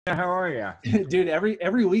How are you? Dude,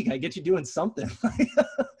 every week I get you doing something.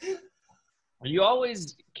 You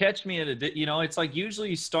always catch me at it's like usually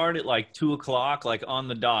you start at like 2:00, like on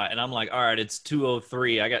the dot, and I'm like, all right, it's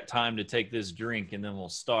 2:03. I got time to take this drink, and then we'll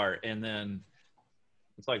start. And then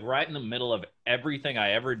it's like right in the middle of everything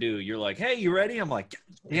I ever do. You're like, hey, you ready? I'm like,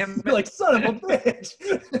 damn it. You're like, son of a bitch.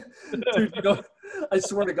 Dude, I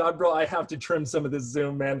swear to God, bro, I have to trim some of this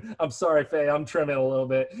Zoom, man. I'm sorry, Faye. I'm trimming a little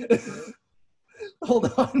bit.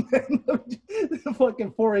 Hold on, man.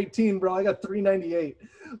 Fucking 418, bro. I got 398.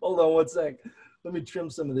 Hold on one sec. Let me trim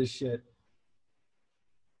some of this shit.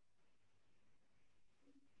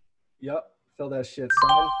 Yep. Fill that shit,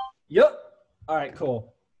 son. Yep. All right,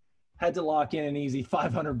 cool. Had to lock in an easy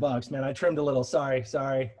 $500, man. I trimmed a little. Sorry.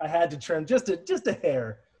 I had to trim just a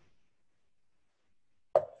hair.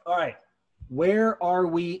 All right. Where are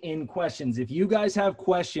we in questions? If you guys have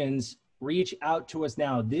questions, reach out to us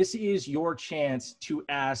now. This is your chance to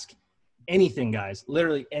ask anything, guys.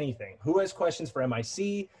 Literally anything. Who has questions for MIC?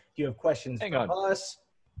 Do you have questions for us?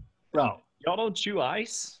 Bro. Y'all don't chew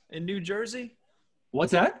ice in New Jersey?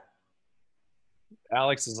 What's that?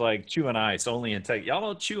 Alex is like chewing ice only in Texas. Y'all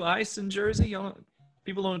don't chew ice in Jersey?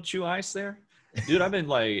 People don't chew ice there? Dude, I've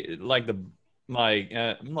been I'm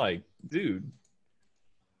like, dude.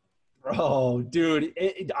 Bro, dude,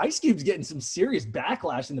 Ice Cube's getting some serious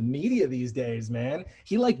backlash in the media these days, man.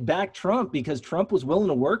 He backed Trump because Trump was willing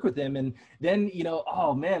to work with him. And then,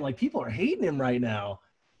 oh man, people are hating him right now.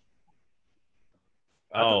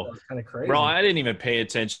 Oh, that was kind of crazy. Bro, I didn't even pay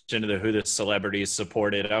attention to who the celebrities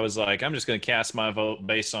supported. I was like, I'm just going to cast my vote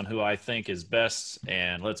based on who I think is best,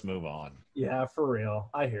 and let's move on. Yeah, for real.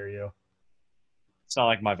 I hear you. It's not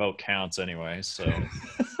like my vote counts anyway, so.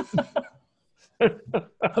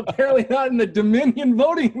 Apparently not in the Dominion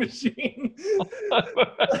voting machine.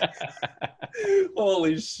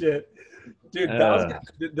 Holy shit. Dude,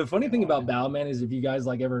 the funny thing about Bao, man, is if you guys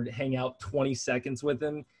ever hang out 20 seconds with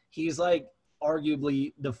him, he's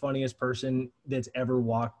arguably the funniest person that's ever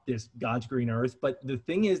walked this God's green earth. But the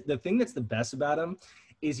thing that's the best about him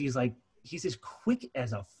is he's as quick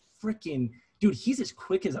as a freaking dude. He's as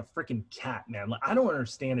quick as a freaking cat, man. I don't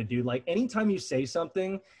understand it, dude. Anytime you say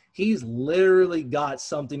something, he's literally got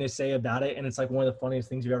something to say about it. And it's one of the funniest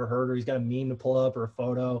things you've ever heard, or he's got a meme to pull up or a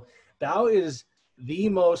photo. Bao is the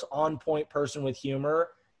most on point person with humor.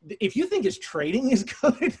 If you think his trading is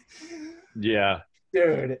good. Yeah.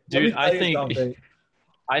 Dude,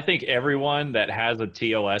 I think everyone that has a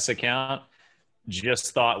TOS account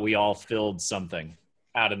just thought we all filled something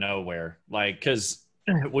out of nowhere. Because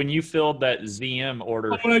when you filled that ZM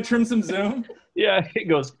order. When I trim some Zoom? Yeah, it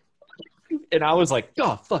goes. And I was like,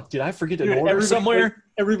 oh, fuck, did I forget an order somewhere?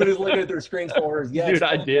 Everybody's looking at their screens for orders. Yeah, dude,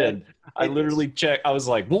 I did. I literally checked. I was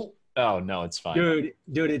like, well, oh, no, it's fine.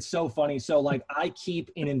 Dude, it's so funny. So, I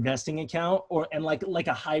keep an investing account and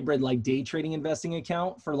a hybrid, day trading investing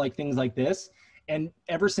account for, things like this. And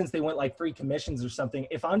ever since they went, free commissions or something,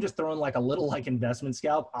 if I'm just throwing, a little, investment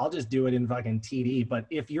scalp, I'll just do it in fucking TD. But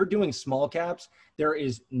if you're doing small caps, there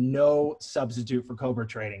is no substitute for Cobra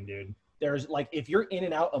trading, dude. There's if you're in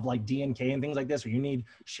and out of DNK and things like this, or you need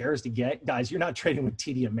shares to get, guys, you're not trading with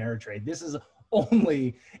TD Ameritrade. This is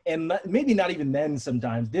only, and maybe not even then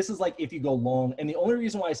sometimes, this is if you go long. And the only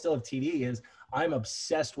reason why I still have TD is I'm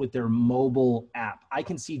obsessed with their mobile app. I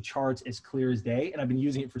can see charts as clear as day, and I've been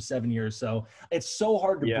using it for 7 years. So it's so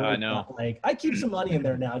hard to break. I know. I keep some money in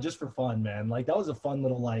there now just for fun, man. That was a fun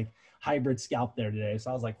little hybrid scalp there today.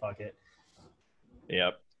 So I was like, fuck it.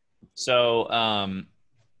 Yep. So,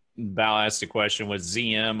 Bao asked a question, was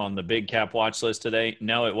ZM on the big cap watch list today?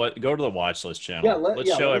 No, it was. Go to the watch list channel. Yeah,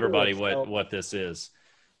 let's show everybody what this is.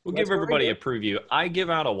 We'll give everybody a preview. I give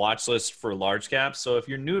out a watch list for large caps. So if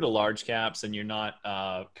you're new to large caps and you're not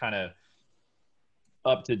kind of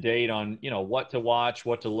up to date on, what to watch,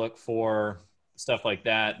 what to look for, stuff like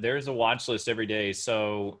that, there's a watch list every day.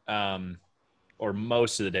 So, or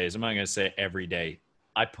most of the days, I'm not going to say every day.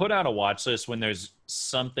 I put out a watch list when there's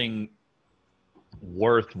something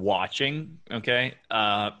worth watching. Okay.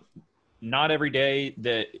 Not every day.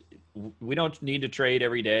 That we don't need to trade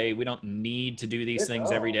every day. We don't need to do these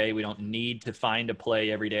things every day. We don't need to find a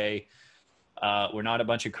play every day. We're not a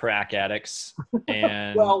bunch of crack addicts.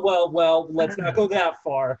 And well, let's not go that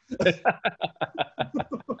far.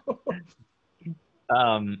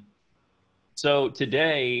 So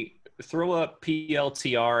today, throw up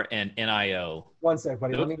PLTR and NIO. One sec,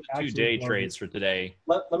 buddy. Those are 2 day trades for today.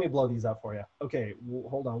 Let me blow these up for you. Okay,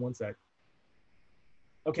 hold on one sec.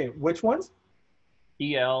 Okay, which ones?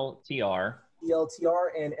 PLTR. PLTR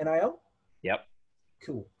and NIO? Yep.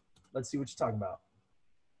 Cool. Let's see what you're talking about.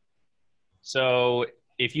 So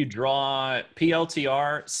if you draw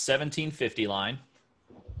PLTR 1750 line.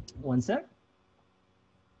 One sec.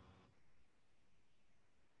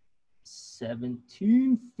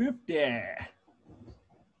 1750.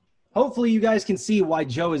 Hopefully you guys can see why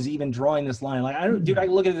Joe is even drawing this line. Like, dude, I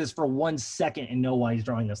look at this for 1 second and know why he's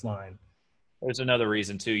drawing this line. There's another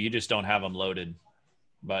reason too. You just don't have them loaded,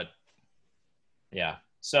 but yeah.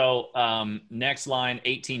 So next line,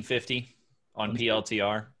 1850 on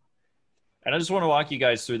PLTR. And I just want to walk you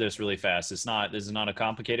guys through this really fast. This is not a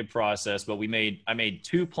complicated process, but I made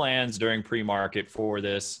 2 plans during pre-market for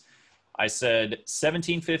this. I said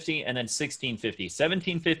 1750 and then 1650.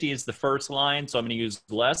 1750 is the first line, so I'm going to use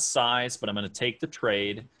less size, but I'm going to take the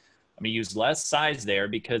trade. I'm going to use less size there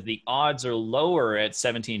because the odds are lower at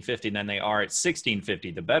 1750 than they are at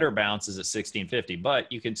 1650. The better bounce is at 1650,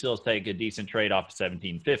 but you can still take a decent trade off of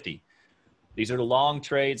 1750. These are the long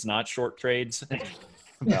trades, not short trades.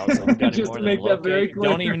 Just to make that very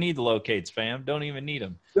clear. Don't even need the locates, fam. Don't even need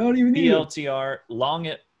them. Don't even need PLTR, long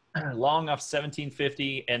off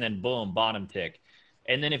 1750, and then boom, bottom tick.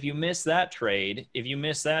 And then if you miss that trade,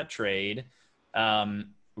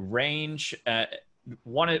 range,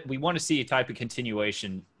 we want to see a type of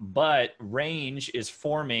continuation, but range is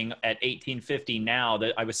forming at 1850 now.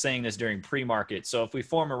 That I was saying this during pre-market. So if we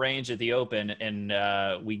form a range at the open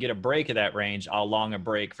and we get a break of that range, I'll long a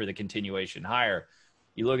break for the continuation higher.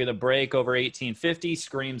 You look at the break over 1850,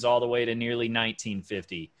 screams all the way to nearly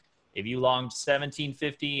 1950. If you longed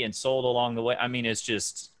 1750 and sold along the way, I mean, it's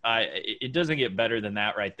just, it doesn't get better than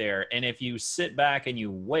that right there. And if you sit back and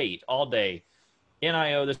you wait all day,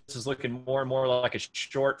 NIO, this is looking more and more like a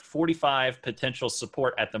short 45 potential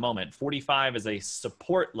support at the moment. 45 is a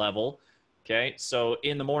support level. Okay. So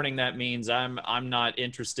in the morning, that means I'm not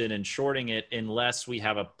interested in shorting it unless we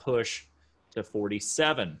have a push to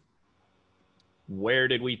 47. Where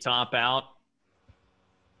did we top out?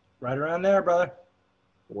 Right around there, brother.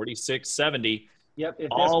 46.70. Yep.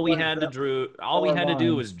 All we had to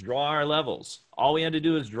do was draw our levels. All we had to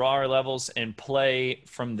do is draw our levels and play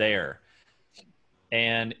from there.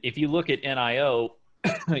 And if you look at NIO,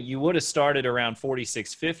 you would have started around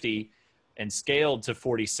 46.50 and scaled to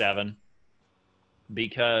 47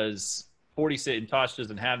 because 46, and Tosh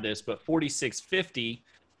doesn't have this, but 46.50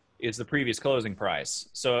 is the previous closing price.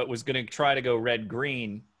 So it was going to try to go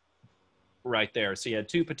red-green right there. So you had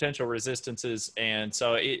 2 potential resistances. And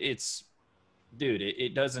so it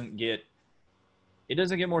doesn't get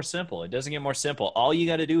more simple. It doesn't get more simple. All you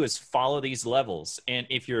got to do is follow these levels. And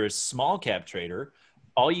if you're a small cap trader,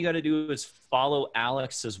 all you got to do is follow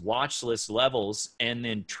Alex's watch list levels and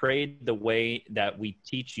then trade the way that we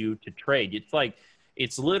teach you to trade.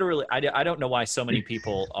 It's literally, I don't know why so many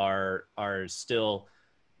people are still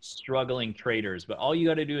struggling traders, but all you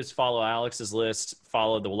got to do is follow Alex's list,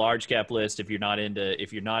 follow the large cap list. If you're not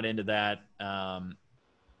into that,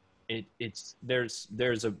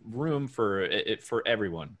 there's a room for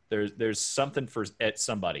everyone. There's something for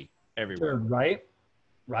somebody everywhere. Sure,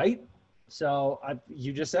 right. So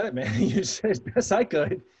you just said it, man. You said as best I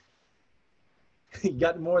could. You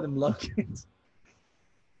got more than Logan's.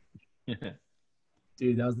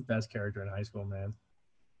 Dude, that was the best character in high school, man.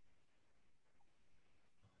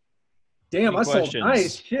 Damn, I sold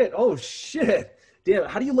nice shit. Oh shit. Damn,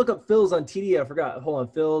 how do you look up Phil's on TD? I forgot. Hold on,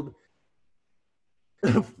 Phil.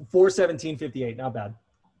 417.58. Not bad.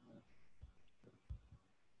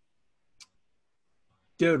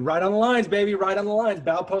 Dude, right on the lines, baby. Right on the lines.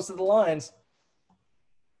 Bow posted the lines.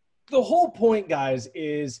 The whole point, guys,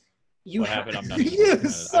 is what happened? I'm not.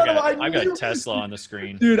 I've got Tesla on the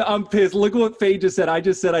screen. Dude, I'm pissed. Look what Faye just said. I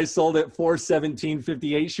just said I sold at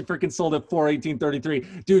 417.58. She freaking sold at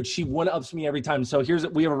 418.33. Dude, she one-ups me every time. So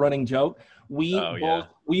we have a running joke. We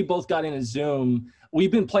both got in a Zoom.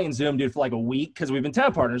 We've been playing Zoom, dude, for like a week because we've been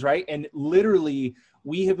tab partners, right? And literally,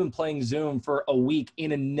 we have been playing Zoom for a week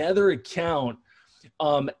in another account.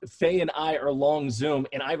 Faye and I are long Zoom,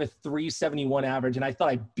 and I have a 371 average, and I thought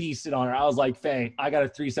I beasted on her. I was like, Faye, I got a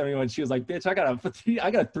 371. She was like, bitch, I got a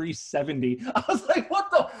 370. I was like, what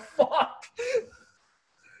the fuck?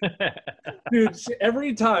 Dude,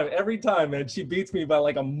 every time, man, she beats me by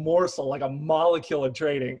like a morsel, like a molecule of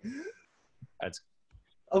trading.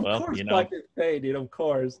 Of course, fucking Faye, dude, of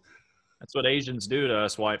course. That's what Asians do to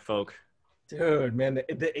us white folk. Dude, man,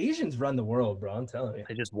 the Asians run the world, bro. I'm telling you.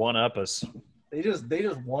 They just one-up us. They just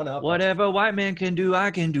one up. Whatever a white man can do, I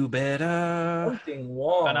can do better. Something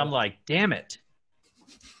wrong. And I'm like, damn it.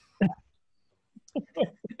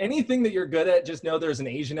 Anything that you're good at, just know there's an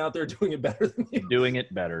Asian out there doing it better than you. Doing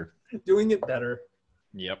it better. Doing it better.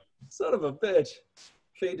 Yep. Son of a bitch.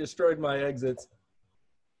 Faye destroyed my exits.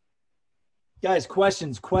 Guys,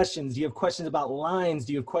 questions. Do you have questions about lines?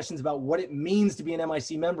 Do you have questions about what it means to be an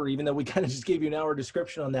MIC member, even though we kind of just gave you an hour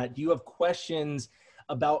description on that? Do you have questions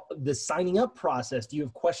about the signing up process? Do you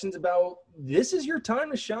have questions about this is your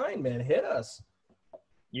time to shine, man? Hit us.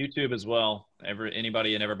 YouTube as well.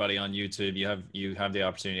 Anybody and everybody on YouTube, you have the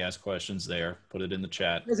opportunity to ask questions there. Put it in the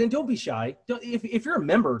chat. And don't be shy. If you're a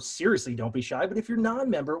member, seriously, don't be shy. But if you're not a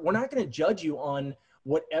member, we're not going to judge you on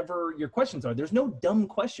whatever your questions are. There's no dumb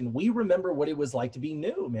question. We remember what it was like to be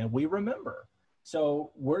new, man. We remember.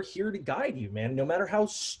 So we're here to guide you, man. No matter how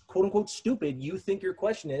quote unquote stupid you think your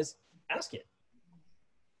question is, ask it.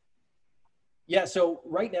 Yeah, so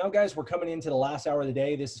right now, guys, we're coming into the last hour of the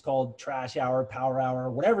day. This is called trash hour, power hour,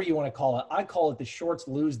 whatever you want to call it. I call it the shorts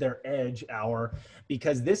lose their edge hour,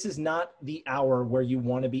 because this is not the hour where you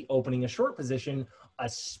want to be opening a short position,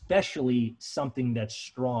 especially something that's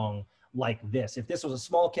strong like this. If this was a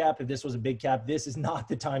small cap, if this was a big cap, this is not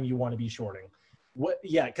the time you want to be shorting.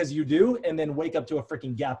 Yeah, because you do, and then wake up to a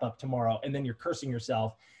freaking gap up tomorrow, and then you're cursing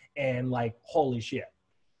yourself and like, holy shit.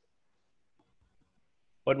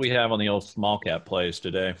 What do we have on the old small cap plays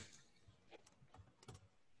today?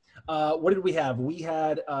 What did we have? We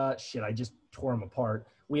had, shit, I just tore them apart.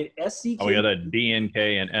 We had SCK. Oh, we got a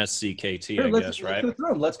DNK and SCKT, Here, I guess, right?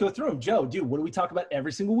 Let's go through them. Joe, dude, what do we talk about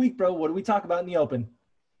every single week, bro? What do we talk about in the open?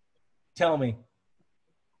 Tell me.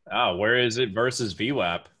 Oh, where is it versus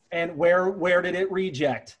VWAP? And where did it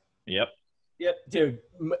reject? Yep, dude.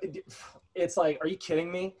 It's like, are you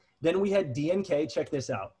kidding me? Then we had DNK. Check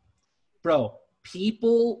this out. Bro,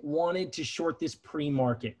 people wanted to short this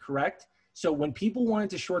pre-market, correct? So when people wanted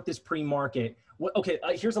to short this pre-market, okay,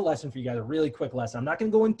 here's a lesson for you guys, a really quick lesson. I'm not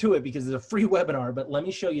going to go into it because it's a free webinar, but let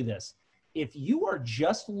me show you this. If you are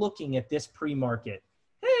just looking at this pre-market,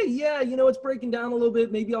 hey, yeah, you know, it's breaking down a little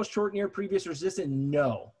bit. Maybe I'll short near previous resistance.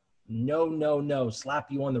 No.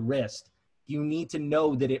 Slap you on the wrist. You need to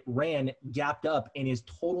know that it ran gapped up and is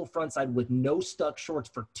total front side with no stuck shorts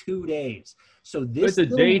for 2 days. So this with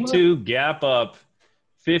the day two gap up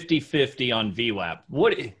 50-50 on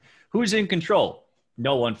VWAP. Who's in control?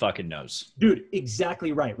 No one fucking knows. Dude,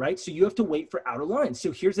 exactly right? So you have to wait for outer lines.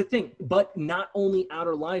 So here's the thing, but not only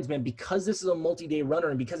outer lines, man, because this is a multi-day runner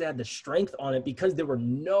and because it had the strength on it, because there were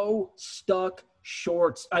no stuck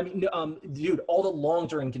shorts. I mean, dude, all the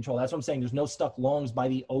longs are in control. That's what I'm saying. There's no stuck longs by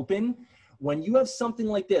the open. When you have something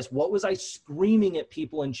like this, what was I screaming at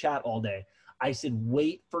people in chat all day? I said,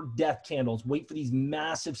 wait for death candles. Wait for these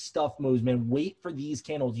massive stuff moves, man. Wait for these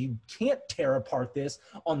candles. You can't tear apart this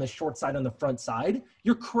on the short side, on the front side.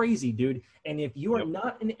 You're crazy, dude. And if you are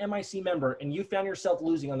not an MIC member and you found yourself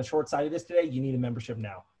losing on the short side of this today, you need a membership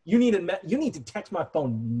now. You need to text my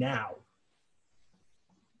phone now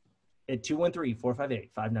at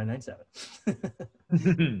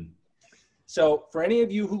 213-458-5997. So for any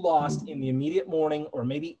of you who lost in the immediate morning or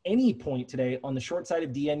maybe any point today on the short side of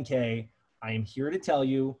DNK, I am here to tell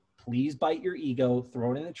you, please bite your ego,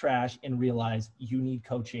 throw it in the trash, and realize you need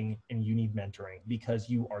coaching and you need mentoring because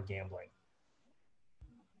you are gambling.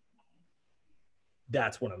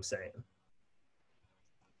 That's what I'm saying.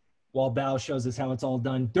 While Bao shows us how it's all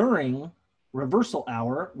done during reversal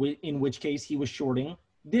hour, in which case he was shorting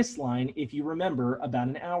this line. If you remember, about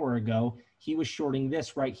an hour ago, he was shorting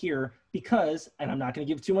this right here because, and I'm not going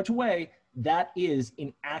to give too much away, that is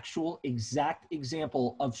an actual exact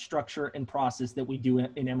example of structure and process that we do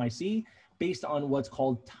in MIC based on what's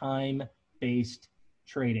called time-based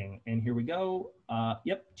trading. And here we go.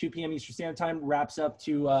 2 p.m. Eastern Standard Time wraps up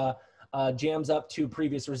to, jams up to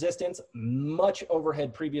previous resistance, much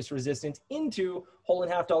overhead previous resistance into whole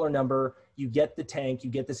and half dollar number. You get the tank, you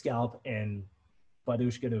get the scalp, and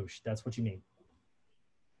badoosh gadoosh. That's what you need.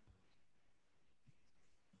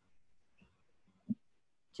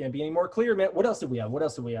 Can't be any more clear, man. What else did we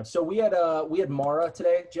have? So we had Mara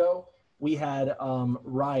today, Joe. We had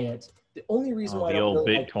Riot. The only reason why the old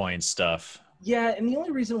Bitcoin stuff. Yeah, and the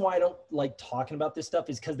only reason why I don't like talking about this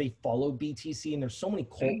stuff is because they follow BTC, and there's so many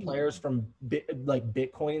cult players from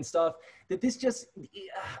Bitcoin and stuff that this just,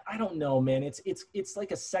 I don't know, man. It's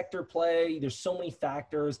like a sector play. There's so many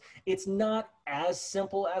factors. It's not as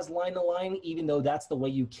simple as line to line, even though that's the way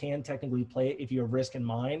you can technically play it if you have risk in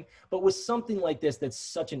mind. But with something like this, that's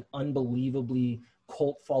such an unbelievably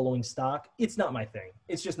cult following stock, it's not my thing.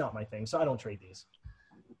 It's just not my thing. So I don't trade these.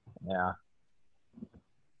 Yeah.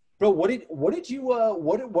 Bro, what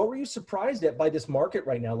were you surprised at by this market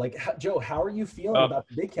right now? Like, Joe, how are you feeling about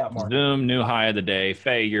the big cap market? Zoom, new high of the day.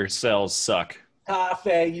 Faye, your sales suck. Ha,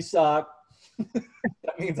 Faye, you suck.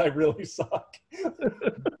 That means I really suck.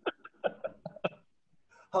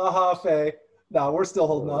 Ha ha, Faye. No, we're still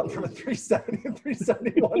holding on from a 370 and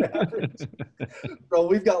 371 average. Bro,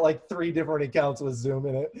 we've got like 3 different accounts with Zoom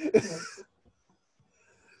in it.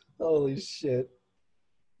 Holy shit.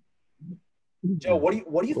 Joe, what do you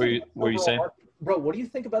think? What are you saying? Bro, what do you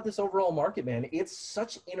think about this overall market, man? It's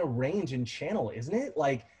such in a range and channel, isn't it?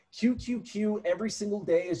 Like QQQ every single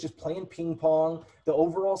day is just playing ping pong. The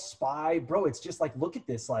overall SPY, bro, it's just like, look at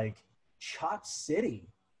this, like Chop City.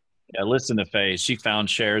 Yeah, listen to Faye. She found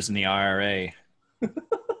shares in the IRA.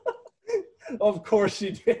 Of course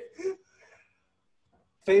she did.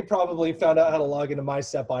 Faye probably found out how to log into my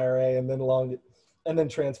SEP IRA and then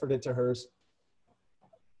transferred it to hers.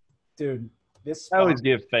 Dude, I always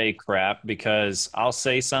give Faye crap because I'll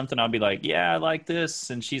say something. I'll be like, yeah, I like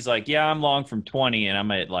this. And she's like, yeah, I'm long from 20 and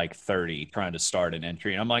I'm at like 30 trying to start an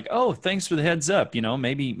entry. And I'm like, oh, thanks for the heads up.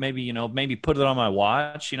 Maybe put it on my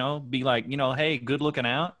watch, be like, hey, good looking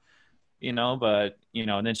out, but,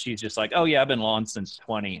 and then she's just like, oh yeah, I've been long since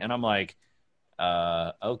 20. And I'm like,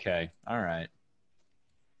 okay. All right.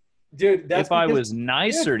 Dude, if I was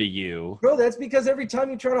nicer to you. Bro, that's because every time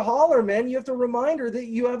you try to holler, man, you have to remind her that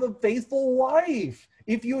you have a faithful wife.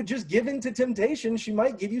 If you would just give in to temptation, she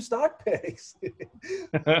might give you stock picks.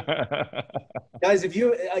 Guys, if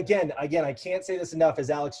you, again, I can't say this enough, as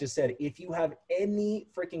Alex just said, if you have any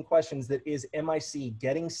freaking questions that is MIC,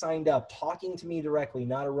 getting signed up, talking to me directly,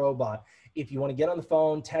 not a robot. If you want to get on the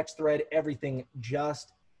phone, text thread, everything,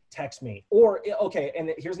 just text me. Or, okay,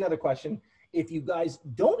 and here's another question. If you guys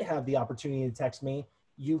don't have the opportunity to text me,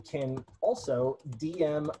 you can also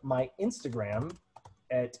DM my Instagram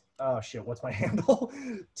at, oh shit, what's my handle?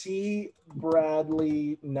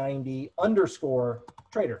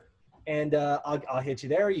 tbradley90_trader. And I'll hit you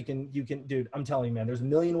there. You can, dude, I'm telling you, man, there's a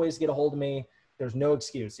million ways to get a hold of me. There's no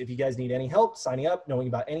excuse. If you guys need any help signing up, knowing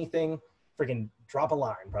about anything, freaking drop a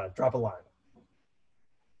line, bro, drop a line.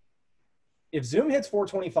 If Zoom hits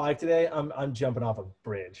 425 today, I'm jumping off a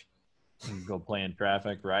bridge. Go play in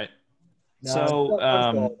traffic, right? No, so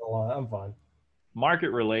I'm fine.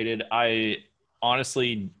 Market related, I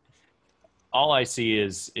honestly, all I see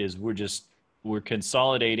is we're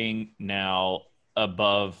consolidating now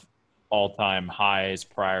above all-time highs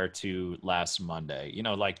prior to last Monday,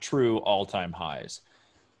 like true all-time highs.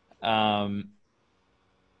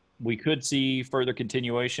 We could see further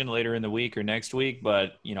continuation later in the week or next week,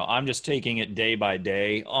 but I'm just taking it day by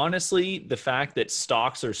day. Honestly, the fact that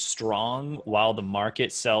stocks are strong while the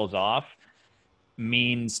market sells off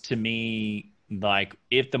means to me, like,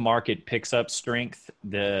 if the market picks up strength,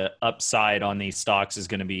 the upside on these stocks is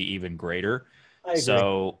going to be even greater.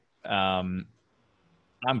 So I'm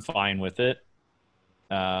fine with it.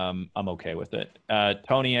 I'm okay with it.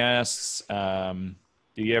 Tony asks, do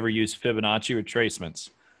you ever use Fibonacci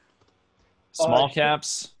retracements? Small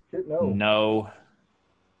caps? No.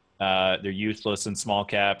 They're useless in small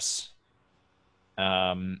caps.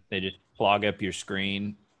 They just clog up your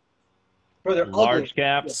screen. Bro, they're large ugly.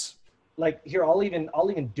 Caps. Like, here, I'll even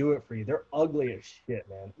do it for you. They're ugly as shit,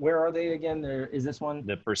 man. Where are they again? Is this one?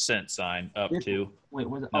 The percent sign up to. Wait,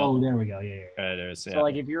 was it? No. Oh, there we go. Yeah. There's, so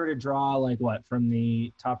like, if you were to draw like what from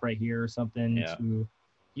the top right here or something, to,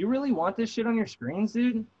 you really want this shit on your screens,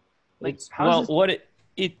 dude? Like,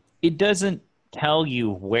 it doesn't tell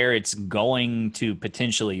you where it's going to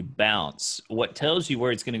potentially bounce. What tells you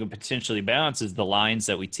where it's going to potentially bounce is the lines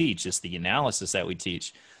that we teach. It's the analysis that we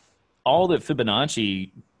teach. All that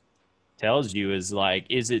Fibonacci tells you is, like,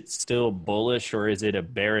 is it still bullish or is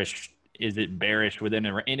it bearish within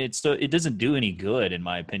it? And it doesn't do any good, in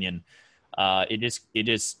my opinion. It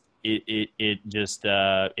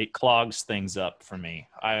clogs things up for me.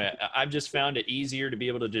 I've just found it easier to be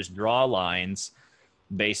able to just draw lines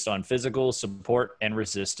based on physical support and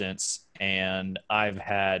resistance, and I've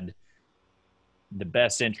had the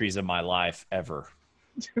best entries of my life ever.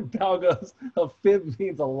 Pal goes, a fib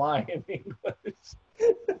means a lie in English.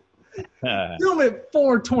 Zoom at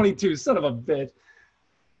 422, son of a bitch.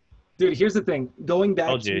 Dude, here's the thing. Going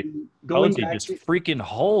back to freaking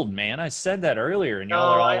hold, man. I said that earlier, and y'all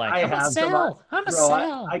are all like, "I'm a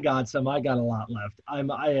sell. I got some. I got a lot left.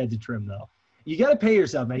 I had to trim though. You got to pay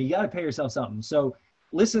yourself, man. You got to pay yourself something. So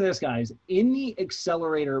listen to this, guys. In the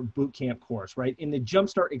Accelerator Bootcamp course, right? In the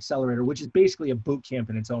Jumpstart Accelerator, which is basically a boot camp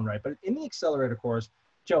in its own right, but in the Accelerator course,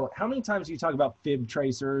 Joe, how many times do you talk about fib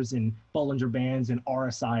tracers and Bollinger Bands and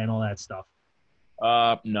RSI and all that stuff?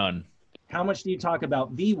 None. How much do you talk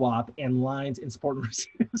about VWAP and lines and support and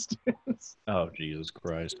resistance? Oh, Jesus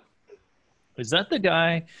Christ. Is that the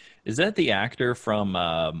guy? Is that the actor from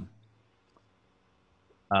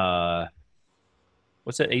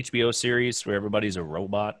what's that HBO series where everybody's a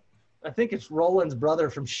robot? I think it's Roland's brother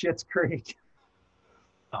from Schitt's Creek.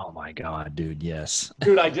 Oh my God, dude. Yes.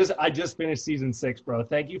 Dude, I just finished season 6, bro.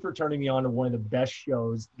 Thank you for turning me on to one of the best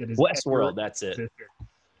shows that has ever Westworld. That's it. existed.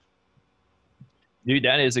 Dude,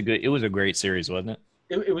 it was a great series, wasn't it?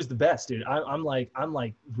 It was the best, dude. I'm like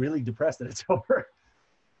really depressed that it's over.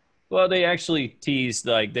 Well, they actually teased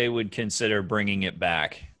like they would consider bringing it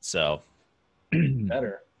back. So,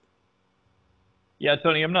 Better. yeah,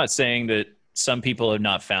 Tony, I'm not saying that some people have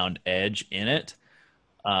not found edge in it,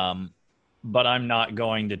 but I'm not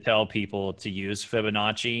going to tell people to use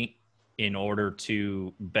Fibonacci in order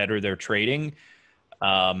to better their trading.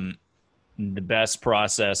 The best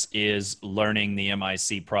process is learning the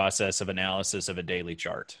MIC process of analysis of a daily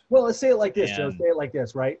chart. Well, let's say it like this, Joe. Say it like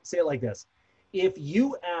this, right? Say it like this. If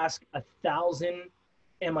you ask 1,000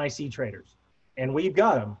 MIC traders, and we've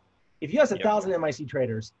got them, if you ask 1,000 MIC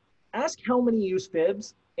traders, ask how many use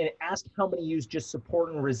fibs and ask how many use just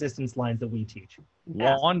support and resistance lines that we teach.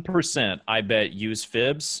 1%, I bet, use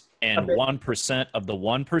fibs, and 1% of the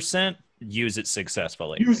 1% use it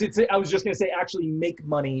successfully. Use it. I was just going to say actually make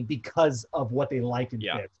money because of what they like in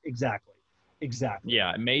fibs. Exactly.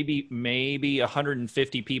 Yeah, maybe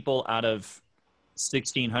 150 people out of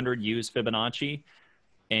 1,600 use Fibonacci,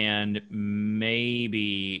 and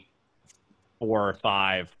maybe 4 or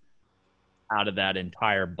 5 out of that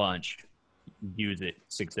entire bunch use it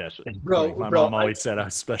successfully. My mom always said I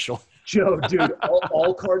was special. Joe, dude,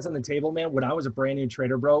 all cards on the table, man. When I was a brand new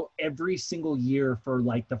trader, bro, every single year for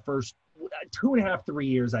like the first 2.5, 3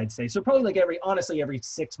 years, I'd say. So probably like every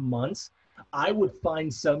 6 months, I would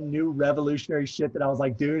find some new revolutionary shit that I was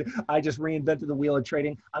like, dude, I just reinvented the wheel of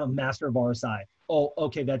trading. I'm a master of RSI. Oh,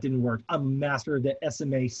 okay, that didn't work. I'm a master of the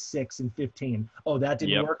SMA 6 and 15. Oh, that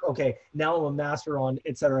didn't work. Okay, now I'm a master on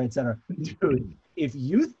et cetera, et cetera. Dude, if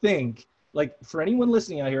you think, like for anyone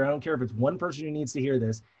listening out here, I don't care if it's one person who needs to hear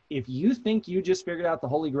this, if you think you just figured out the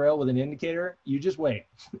Holy Grail with an indicator, you just wait.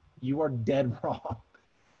 You are dead wrong.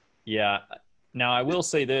 Yeah. Now, I will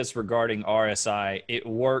say this regarding RSI. It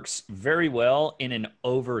works very well in an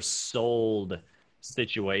oversold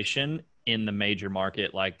situation in the major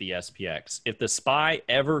market like the SPX. If the SPY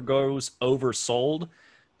ever goes oversold,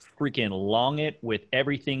 freaking long it with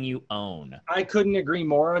everything you own. I couldn't agree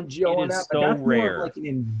more on Joe on that. But that's rare. More of like an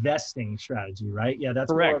investing strategy, right? Yeah,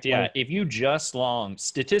 that's correct. Yeah, like, if you just longed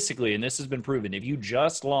statistically, and this has been proven, if you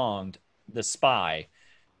just longed the SPY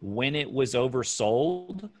when it was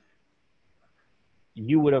oversold,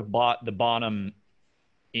 you would have bought the bottom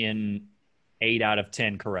in 8 out of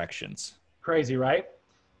 10 corrections. Crazy, right?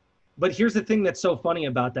 But here's the thing that's so funny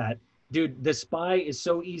about that. Dude, the SPY is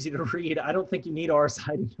so easy to read. I don't think you need RSI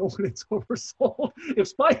to know when it's oversold. If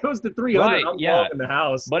SPY goes to 300, I'm long in the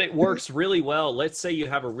house. But it works really well. Let's say you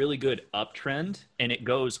have a really good uptrend and it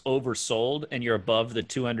goes oversold and you're above the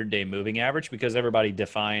 200-day moving average, because everybody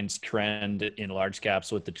defines trend in large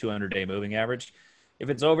caps with the 200-day moving average. If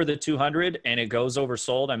it's over the 200 and it goes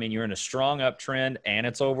oversold, I mean, you're in a strong uptrend and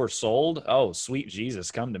it's oversold. Oh, sweet Jesus,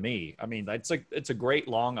 come to me. I mean, it's a great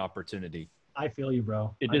long opportunity. I feel you,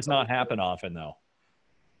 bro. It does not happen often, though.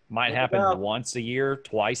 Might happen once a year,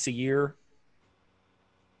 twice a year.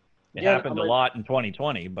 It happened a lot in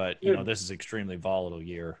 2020, but you know, this is extremely volatile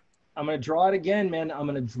year. I'm going to draw it again, man. I'm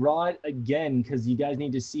going to draw it again because you guys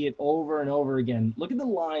need to see it over and over again. Look at the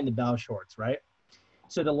line, the bow shorts, right?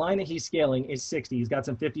 So the line that he's scaling is 60. He's got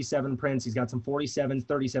some 57 prints. He's got some 47s,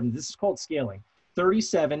 37s. This is called scaling.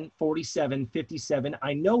 37, 47, 57.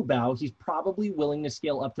 I know Bao, he's probably willing to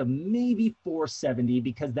scale up to maybe 470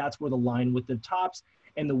 because that's where the line with the tops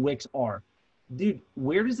and the wicks are. Dude,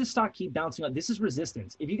 where does this stock keep bouncing up? This is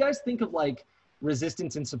resistance. If you guys think of like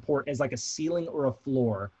resistance and support as like a ceiling or a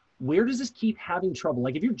floor, where does this keep having trouble?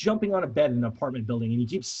 Like if you're jumping on a bed in an apartment building and you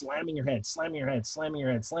keep slamming your head, slamming your head, slamming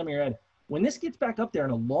your head, slamming your head, when this gets back up there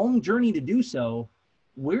in a long journey to do so,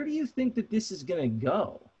 where do you think that this is going to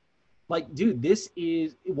go? Like, dude, this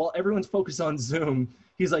is, while everyone's focused on Zoom,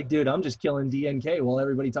 he's like, dude, I'm just killing DNK while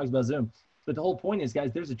everybody talks about Zoom. But the whole point is,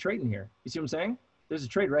 guys, there's a trade in here. You see what I'm saying? There's a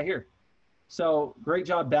trade right here. So great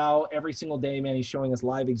job, Bao. Every single day, man, he's showing us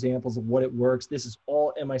live examples of what it works. This is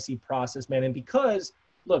all MIC process, man. And because,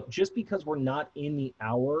 look, just because we're not in the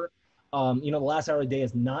hour, you know, the last hour of the day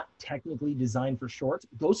is not technically designed for shorts,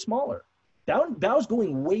 go smaller. Bao's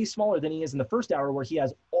going way smaller than he is in the first hour where he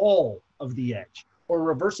has all of the edge, or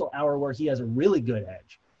reversal hour where he has a really good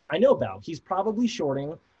edge. I know Bao, he's probably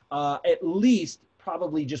shorting at least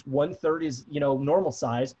probably just 1/3 is, you know, normal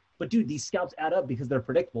size. But dude, these scalps add up because they're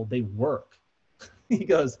predictable. They work. He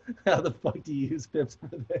goes, how the fuck do you use pips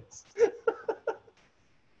for this?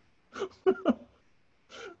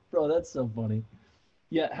 Bro, that's so funny.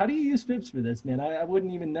 Yeah, how do you use fibs for this, man? I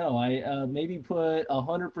wouldn't even know. I maybe put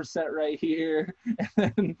 100% right here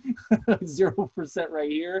and then 0%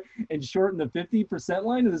 right here and shorten the 50%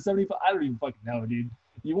 line to the 75. I don't even fucking know, dude.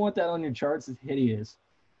 You want that on your charts? It's hideous.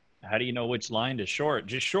 How do you know which line to short?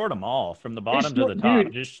 Just short them all from the bottom to the top.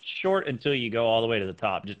 Dude. Just short until you go all the way to the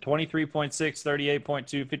top. Just 23.6,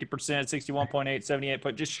 38.2, 50%, 61.8,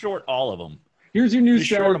 78. Just short all of them. Here's your new just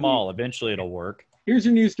strategy. Short them all. Eventually it'll work. Here's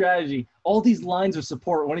your new strategy. All these lines of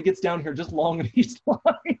support. When it gets down here, just long these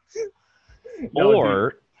lines. No,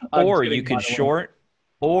 or you could short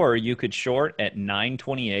at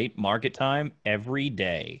 9:28 market time every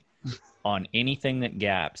day on anything that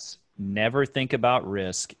gaps. Never think about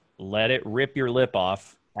risk. Let it rip your lip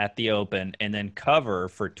off at the open and then cover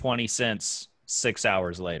for 20 cents 6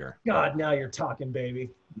 hours later. God, now you're talking,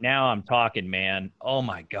 baby. Now I'm talking, man. Oh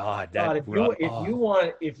my God. If you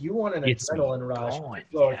want an adrenaline rush,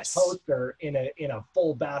 throw a toaster in a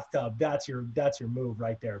full bathtub. That's your move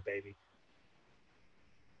right there, baby.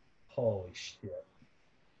 Holy shit.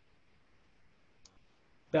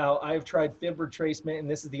 Now, I've tried fib retracement, and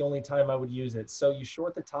this is the only time I would use it. So you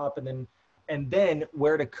short the top, and then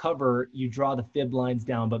where to cover, you draw the fib lines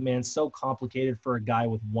down. But man, so complicated for a guy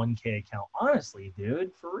with 1K account. Honestly,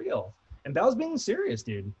 dude, for real. And that was being serious,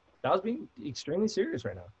 dude. That was being extremely serious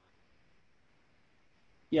right now.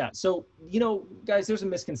 Yeah. So, guys, there's a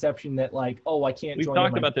misconception that like, oh, I can't. We've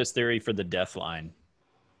talked about this theory for the death line.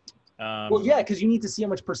 Well, yeah, because you need to see how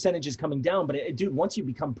much percentage is coming down. But dude, once you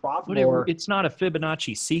become profitable, it's not a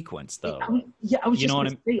Fibonacci sequence, though. I was just going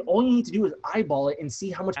to say, all you need to do is eyeball it and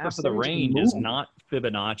see how much half of the range is not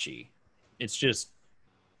Fibonacci. It's just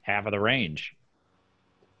half of the range.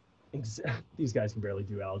 These guys can barely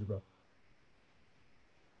do algebra.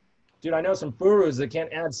 Dude, I know some furus that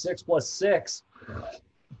can't add 6 + 6.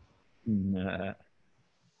 Nah.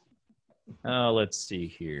 Oh, let's see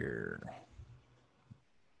here.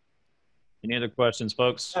 Any other questions,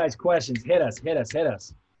 folks? Guys, questions. Hit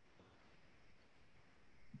us.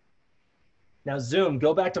 Now, Zoom,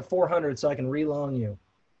 go back to 400 so I can re-long you.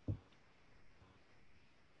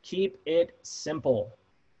 Keep it simple.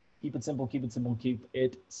 Keep it simple.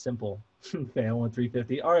 Faye, I want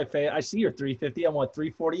 350. All right, Faye, I see your 350. I want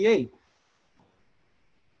 348.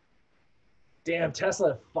 Damn,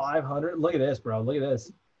 Tesla 500. Look at this, bro. Look at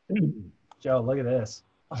this. Joe, look at this.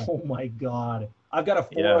 Oh, my God. I've got a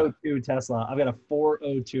 402 Tesla. I've got a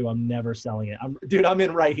 402. I'm never selling it. I'm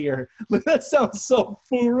in right here. That sounds so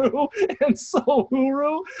furu and so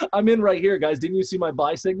huru. I'm in right here, guys. Didn't you see my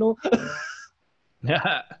buy signal?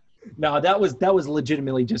 No, that was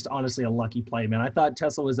legitimately just honestly a lucky play, man. I thought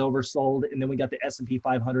Tesla was oversold, and then we got the S&P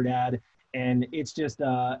 500 ad, and it's just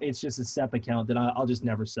a SEP account that I'll just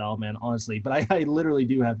never sell, man, honestly. But I literally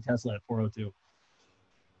do have Tesla at 402.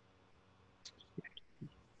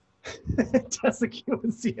 Tesla Q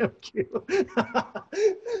and CMQ.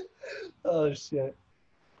 Oh shit!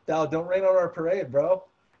 Now don't rain on our parade, bro.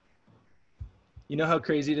 You know how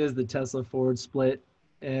crazy it is? The Tesla Ford split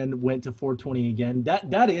and went to 420 again.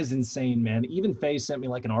 That is insane, man. Even Faye sent me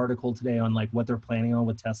like an article today on like what they're planning on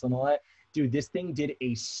with Tesla and all that. Dude, this thing did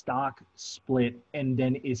a stock split and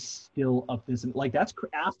then is still up this. Like that's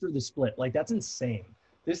after the split. Like that's insane.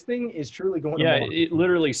 This thing is truly going. Yeah, it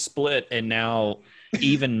literally split, and now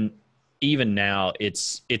even now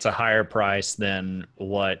it's a higher price than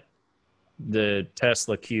what the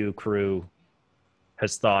Tesla Q crew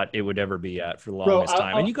has thought it would ever be at for the longest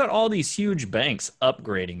time. And you got all these huge banks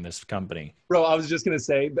upgrading this company. Bro, I was just gonna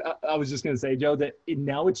say, Joe, that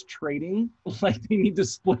now it's trading like they need to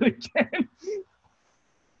split again.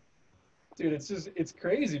 Dude, it's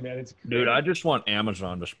crazy, man. It's crazy. Dude, I just want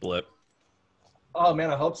Amazon to split. Oh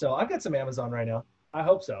man, I hope so. I've got some Amazon right now. I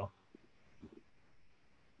hope so.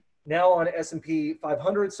 Now on S&P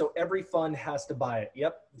 500, so every fund has to buy it.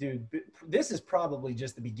 Yep, dude, this is probably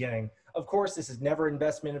just the beginning. Of course, this is never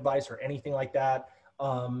investment advice or anything like that.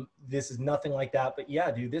 This is nothing like that. But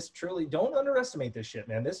yeah, dude, this truly, don't underestimate this shit,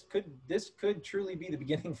 man. This could truly be the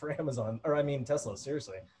beginning for Amazon, or I mean Tesla,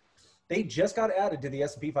 seriously. They just got added to the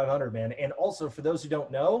S&P 500, man. And also, for those who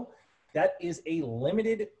don't know, that is a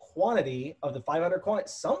limited quantity of the 500 quantity.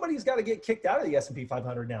 Somebody's got to get kicked out of the S&P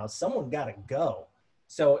 500 now. Someone got to go.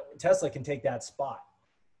 So Tesla can take that spot.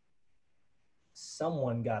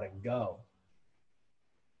 Someone got to go.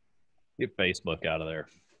 Get Facebook out of there.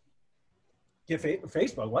 Get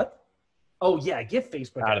Facebook, what? Oh, yeah, get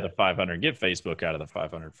Facebook out of the 500. Get Facebook out of the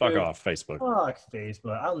 500. Fuck off, Facebook. Fuck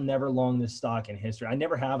Facebook. I'll never long this stock in history. I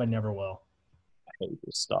never have. I never will. I hate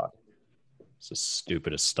this stock. It's the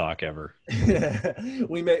stupidest stock ever.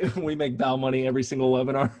 we make bow money every single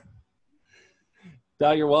webinar.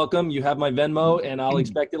 Val, you're welcome. You have my Venmo, and I'll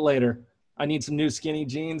expect it later. I need some new skinny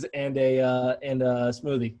jeans and a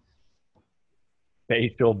smoothie.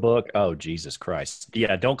 Facial book. Oh, Jesus Christ.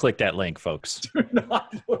 Yeah, don't click that link, folks. Do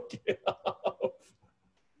not look it up.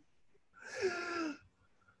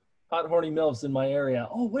 Hot horny MILFs in my area.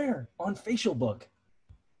 Oh, where? On Facial Book.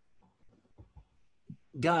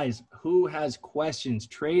 Guys, who has questions,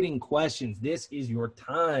 trading questions? This is your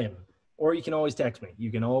time. Or you can always text me.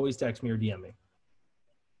 You can always text me or DM me.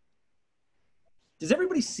 Does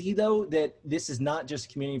everybody see, though, that this is not just a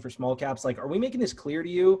community for small caps? Like, are we making this clear to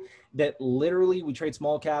you that literally we trade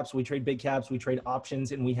small caps, we trade big caps, we trade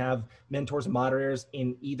options, and we have mentors and moderators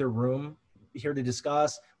in either room here to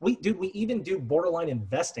discuss? We even do borderline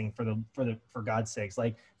investing for God's sakes.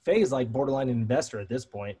 Like, Faye is like borderline investor at this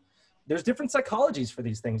point. There's different psychologies for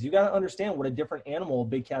these things. You got to understand what a different animal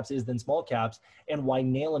big caps is than small caps, and why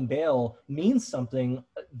nail and bail means something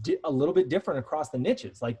a little bit different across the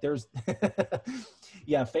niches. Like there's,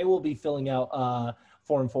 yeah, Faye will be filling out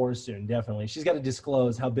 4 and 4 soon. Definitely. She's got to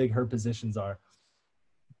disclose how big her positions are.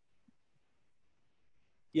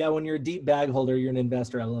 Yeah. When you're a deep bag holder, you're an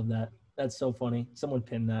investor. I love that. That's so funny. Someone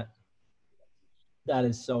pinned that. That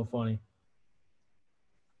is so funny.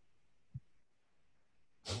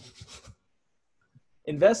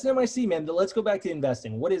 Invest in MIC, man. Let's go back to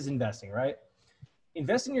investing. What is investing, right?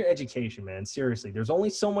 Invest in your education, man. Seriously, there's only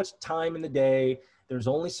so much time in the day. There's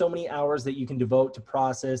only so many hours that you can devote to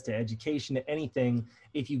process, to education, to anything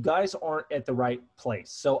if you guys aren't at the right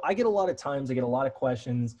place. So I get a lot of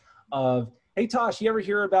questions of, hey, Tosh, you ever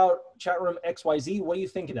hear about chat room XYZ? What do you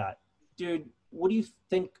think of that? Dude, what do you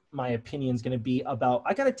think my opinion is going to be about?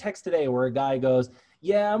 I got a text today where a guy goes,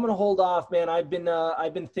 yeah, I'm going to hold off, man. I've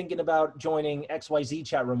been thinking about joining XYZ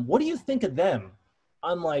chat room. What do you think of them?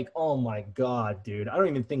 I'm like, oh my God, dude. I don't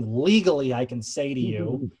even think legally I can say to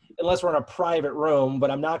you, unless we're in a private room, but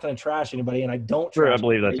I'm not going to trash anybody, and I don't trash I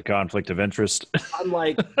believe anybody. That's a conflict of interest. I'm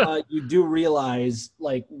like, you do realize,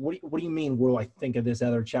 like, what do you mean, what do I think of this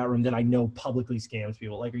other chat room that I know publicly scams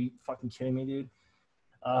people? Like, are you fucking kidding me, dude?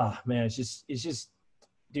 Man, it's just,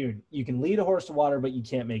 dude, you can lead a horse to water, but you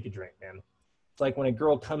can't make it drink, man. It's like when a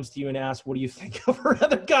girl comes to you and asks, what do you think of her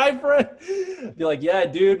other guy friend? You're like, yeah,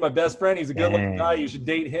 dude, my best friend, he's a good looking guy. You should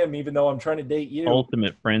date him, even though I'm trying to date you.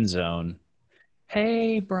 Ultimate friend zone.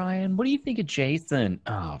 Hey, Brian, what do you think of Jason?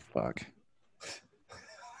 Oh, fuck.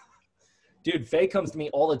 Dude, Faye comes to me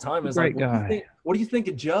all the time. It's like, what do you think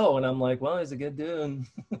of Joe? And I'm like, well, he's a good dude.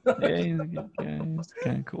 Yeah, he's a good guy. He's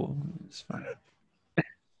kind of cool. It's fine.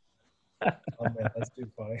 Oh, man, that's too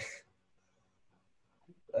funny.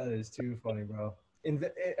 That is too funny, bro.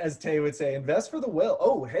 As Tay would say, invest for the will.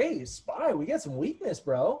 Oh, hey, Spy, we got some weakness,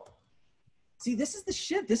 bro. See, this is the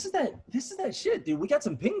shit. This is that shit, dude. We got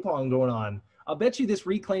some ping pong going on. I'll bet you this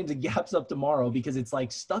reclaims and gaps up tomorrow because it's like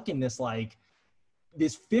stuck in this like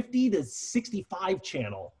this 50 to 65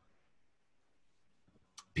 channel.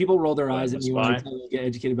 People roll their eyes at me when I tell them to get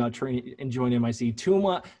educated about trading and join MIC.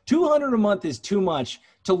 200 a month is too much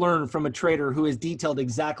to learn from a trader who has detailed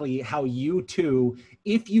exactly how you too,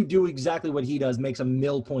 if you do exactly what he does, makes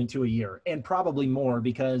 $1.2 a year, and probably more,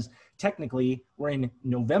 because technically we're in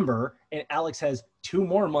November and Alex has 2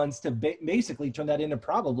 more months to basically turn that into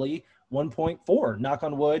probably 1.4. Knock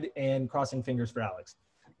on wood, and crossing fingers for Alex.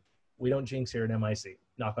 We don't jinx here at MIC.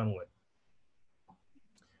 Knock on wood.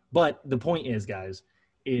 But the point is, guys,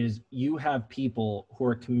 is you have people who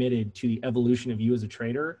are committed to the evolution of you as a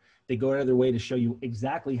trader. They go out of their way to show you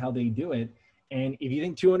exactly how they do it. And if you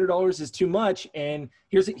think $200 is too much, and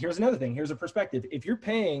here's another thing, here's a perspective. If you're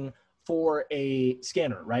paying for a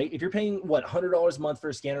scanner, right? If you're paying, what, $100 a month for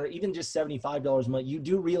a scanner, even just $75 a month, you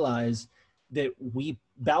do realize that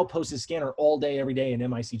Bao posts his scanner all day, every day in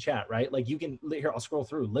MIC chat, right? Like you can, here, I'll scroll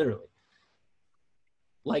through, literally.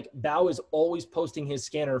 Like Bao is always posting his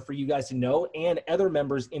scanner for you guys to know, and other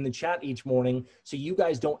members in the chat each morning, so you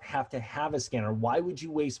guys don't have to have a scanner. Why would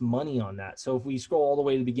you waste money on that? So if we scroll all the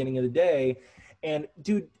way to the beginning of the day, and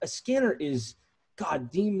dude, a scanner is,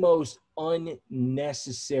 God, the most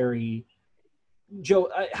unnecessary. Joe,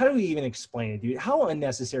 how do we even explain it, dude? How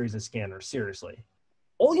unnecessary is a scanner? Seriously,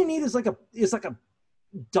 all you need is like a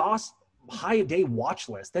DOS high day watch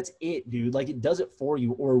list. That's it, dude. Like it does it for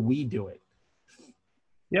you, or we do it.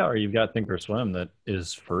 Yeah, or you've got Thinkorswim that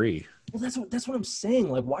is free. Well, that's what I'm saying.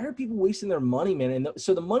 Like, why are people wasting their money, man? And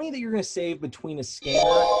so the money that you're going to save between a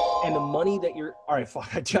scanner and the money that you're – all right, fuck,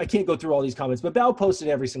 I can't go through all these comments, but Bao posted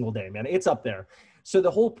every single day, man. It's up there. So the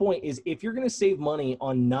whole point is if you're going to save money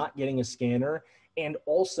on not getting a scanner, and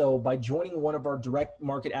also by joining one of our direct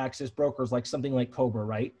market access brokers, like something like Cobra,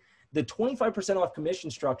 right? the 25% off commission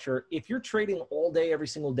structure, if you're trading all day, every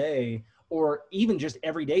single day, or even just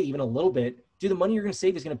every day, even a little bit, dude, the money you're going to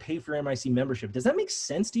save is going to pay for your MIC membership. Does that make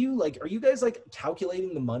sense to you? Like, are you guys like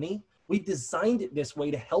calculating the money? We've designed it this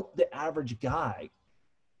way to help the average guy.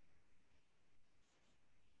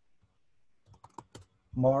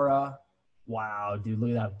 Mara, wow, dude, look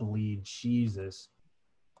at that bleed. Jesus.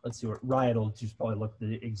 Let's see what Riot will just probably look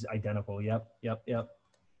identical. Yep.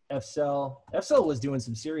 FCell was doing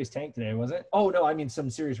some serious tank today, wasn't it? Oh no, I mean some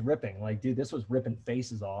serious ripping. Like, dude, this was ripping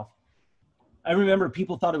faces off. I remember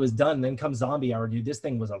people thought it was done. Then comes zombie hour, dude. This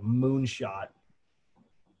thing was a moonshot.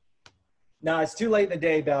 Nah, it's too late in the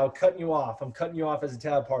day, Bao. Cutting you off. I'm cutting you off as a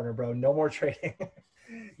tab partner, bro. No more trading.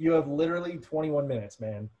 You have literally 21 minutes,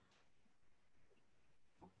 man.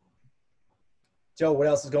 Joe, what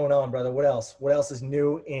else is going on, brother? What else? What else is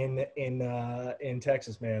new in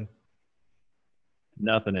Texas, man?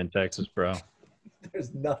 Nothing in Texas, bro.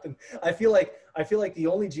 There's nothing. I feel like the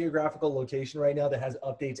only geographical location right now that has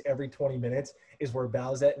updates every 20 minutes is where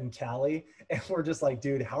Bao's at in Cali. And we're just like,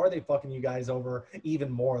 dude, how are they fucking you guys over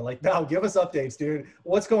even more? Like, Bao, give us updates, dude.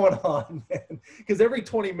 What's going on, man? Because every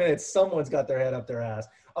 20 minutes, someone's got their head up their ass.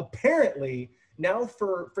 Apparently, now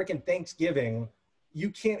for freaking Thanksgiving,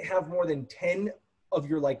 you can't have more than 10 of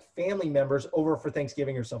your like family members over for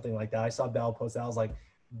Thanksgiving or something like that. I saw Bao post that. I was like,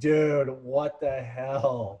 dude, what the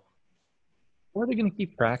hell? Where are they going to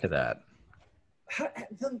keep track of that?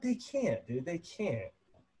 They can't, dude. They can't.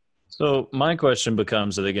 So my question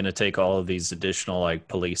becomes, are they going to take all of these additional like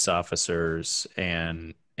police officers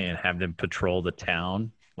and have them patrol the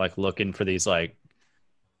town, like looking for these like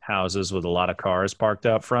houses with a lot of cars parked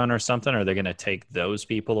out front or something? Are they going to take those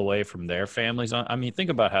people away from their families? I mean, think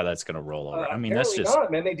about how that's going to roll over. I mean, that's just not,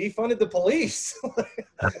 man. They defunded the police.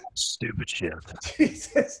 stupid shit.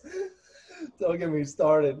 Jesus, don't get me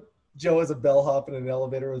started. Joe is a bellhop in an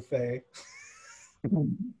elevator with Faye.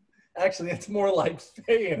 Actually, it's more like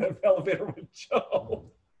Faye in an elevator with Joe.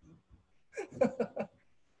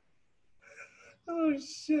 Oh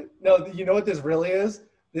shit! No, you know what this really is?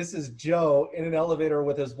 This is Joe in an elevator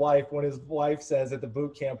with his wife when his wife says at the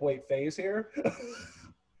boot camp, wait, Faye's here?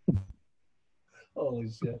 Holy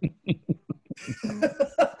shit.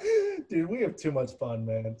 Dude, we have too much fun,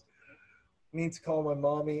 man. Need to call my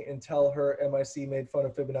mommy and tell her MIC made fun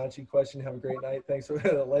of Fibonacci question. Have a great night. Thanks for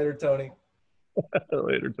later, Tony.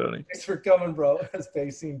 Later, Tony. Thanks for coming, bro. Has Faye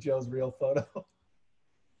seen Joe's real photo?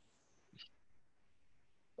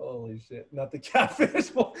 Holy shit. Not the catfish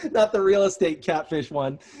one. Not the real estate catfish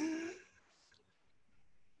one.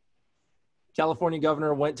 California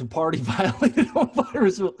governor went to party, violated on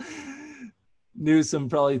virus. Newsom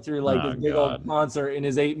probably threw like this big old concert in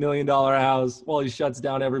his $8 million house while he shuts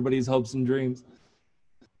down everybody's hopes and dreams.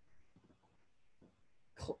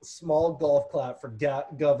 Small golf clap for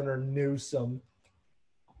Governor Newsom.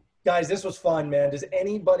 Guys, this was fun, man. Does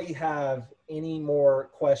anybody have any more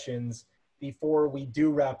questions before we do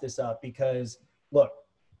wrap this up? Because, look,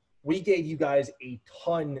 we gave you guys a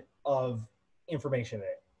ton of information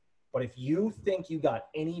today. But if you think you got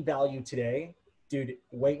any value today, dude,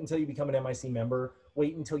 wait until you become an MIC member.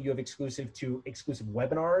 Wait until you have exclusive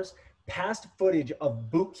webinars, past footage of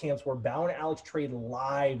boot camps where Bao and Alex trade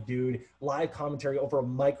live, dude, live commentary over a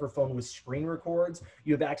microphone with screen records.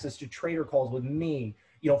 You have access to trader calls with me,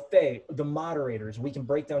 you know, Faye, the moderators. We can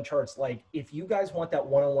break down charts. Like, if you guys want that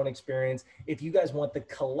one-on-one experience, if you guys want the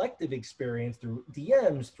collective experience through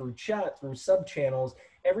DMs, through chat, through sub channels,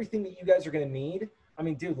 everything that you guys are going to need. I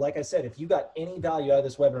mean, dude, like I said, if you got any value out of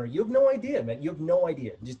this webinar, you have no idea, man. You have no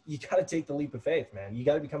idea. Just, you got to take the leap of faith, man. You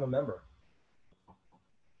got to become a member.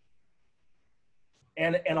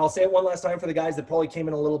 And I'll say it one last time for the guys that probably came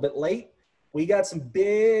in a little bit late. We got some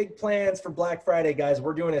big plans for Black Friday, guys.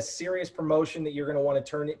 We're doing a serious promotion that you're going to want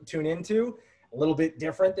to tune into. A little bit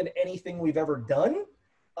different than anything we've ever done.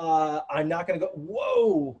 I'm not going to go,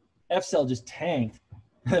 whoa, FCell just tanked.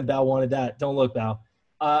 Bao wanted that. Don't look, Bao.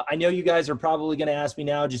 I know you guys are probably going to ask me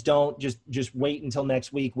now. Just wait until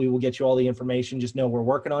next week. We will get you all the information. Just know we're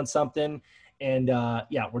working on something. And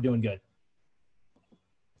yeah, we're doing good.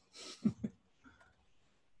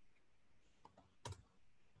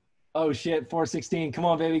 Oh shit, 416. Come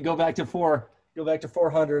on, baby. Go back to 4. Go back to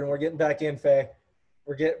 400 and we're getting back in, Faye.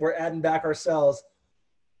 We're adding back ourselves.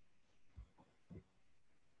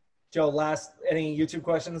 Joe, any YouTube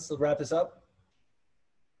questions to wrap this up?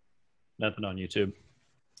 Nothing on YouTube.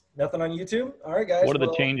 Nothing on YouTube? All right, guys. What are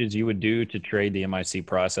the changes you would do to trade the MIC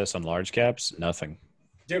process on large caps? Nothing.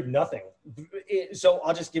 Dude, nothing. So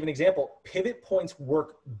I'll just give an example. Pivot points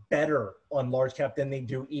work better on large cap than they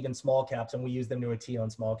do even small caps, and we use them to a T on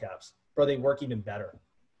small caps. Bro, they work even better.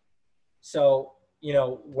 So you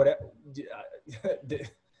know, what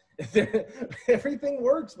everything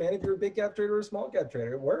works, man. If you're a big cap trader or a small cap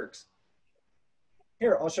trader, it works.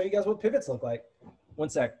 Here, I'll show you guys what pivots look like. One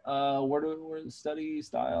sec. Where the study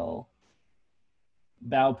style?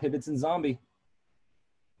 Bow, pivots, and zombie.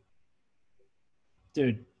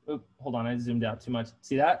 Dude, hold on. I zoomed out too much.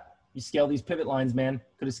 See that? You scale these pivot lines, man.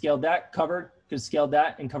 Could have scaled that, covered. Could have scaled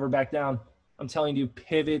that and covered back down. I'm telling you,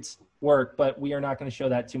 pivots work, but we are not going to show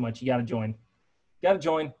that too much. You got to join. Got to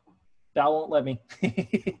join. Bow won't let me.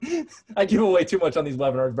 I give away too much on these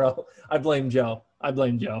webinars, bro. I blame Joe.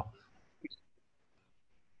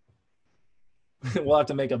 We'll have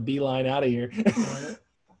to make a beeline out of here. Oh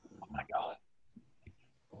my God.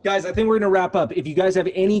 Guys, I think we're going to wrap up. If you guys have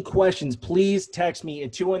any questions, please text me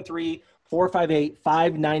at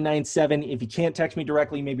 213-458-5997. If you can't text me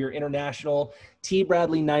directly, maybe you're international,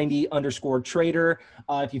 tbradley90_trader.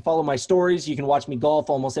 If you follow my stories, you can watch me golf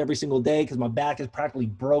almost every single day because my back is practically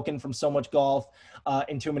broken from so much golf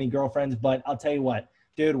and too many girlfriends. But I'll tell you what,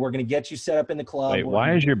 dude, we're going to get you set up in the club. Wait,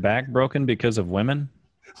 why is your back broken? Because of women?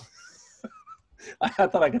 I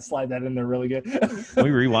thought I could slide that in there really good. Can we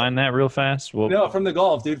rewind that real fast? Well, no, from the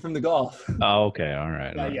golf, dude, from the golf. Oh, okay. All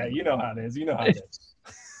right. Yeah, you know how it is.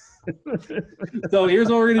 So here's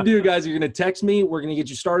what we're going to do, guys. You're going to text me. We're going to get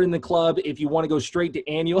you started in the club. If you want to go straight to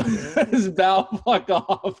annual, Bow, fuck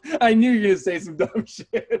off. I knew you were going to say some dumb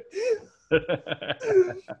shit.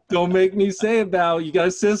 Don't make me say it, Bow. You got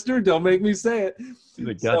a sister? Don't make me say it.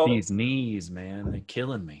 They got these knees, man. They're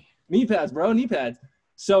killing me. Knee pads, bro. Knee pads.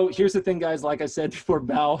 So here's the thing, guys. Like I said before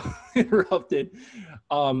Bow interrupted,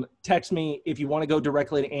 text me if you want to go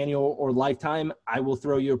directly to annual or lifetime. I will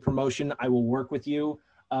throw you a promotion. I will work with you.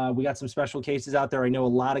 We got some special cases out there. I know a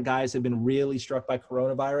lot of guys have been really struck by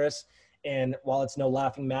coronavirus. And while it's no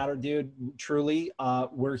laughing matter, dude, truly,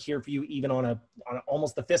 we're here for you even on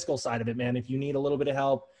almost the fiscal side of it, man. If you need a little bit of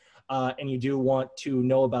help and you do want to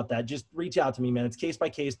know about that, just reach out to me, man. It's case by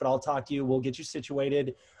case, but I'll talk to you. We'll get you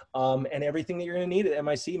situated. And everything that you're going to need at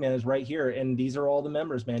MIC, man, is right here. And these are all the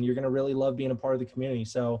members, man. You're going to really love being a part of the community.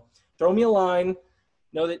 So throw me a line.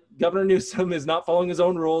 Know that Governor Newsom is not following his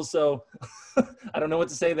own rules. So I don't know what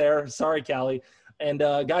to say there. Sorry, Callie. And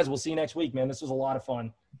guys, we'll see you next week, man. This was a lot of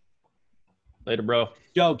fun. Later, bro.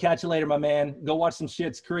 Joe, catch you later, my man. Go watch some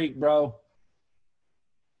Schitt's Creek, bro.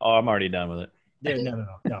 Oh, I'm already done with it. Dude, no.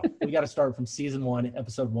 We got to start from season 1,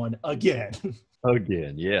 episode 1 again.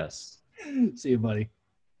 Again, yes. See you, buddy.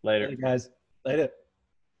 Later, guys. Later.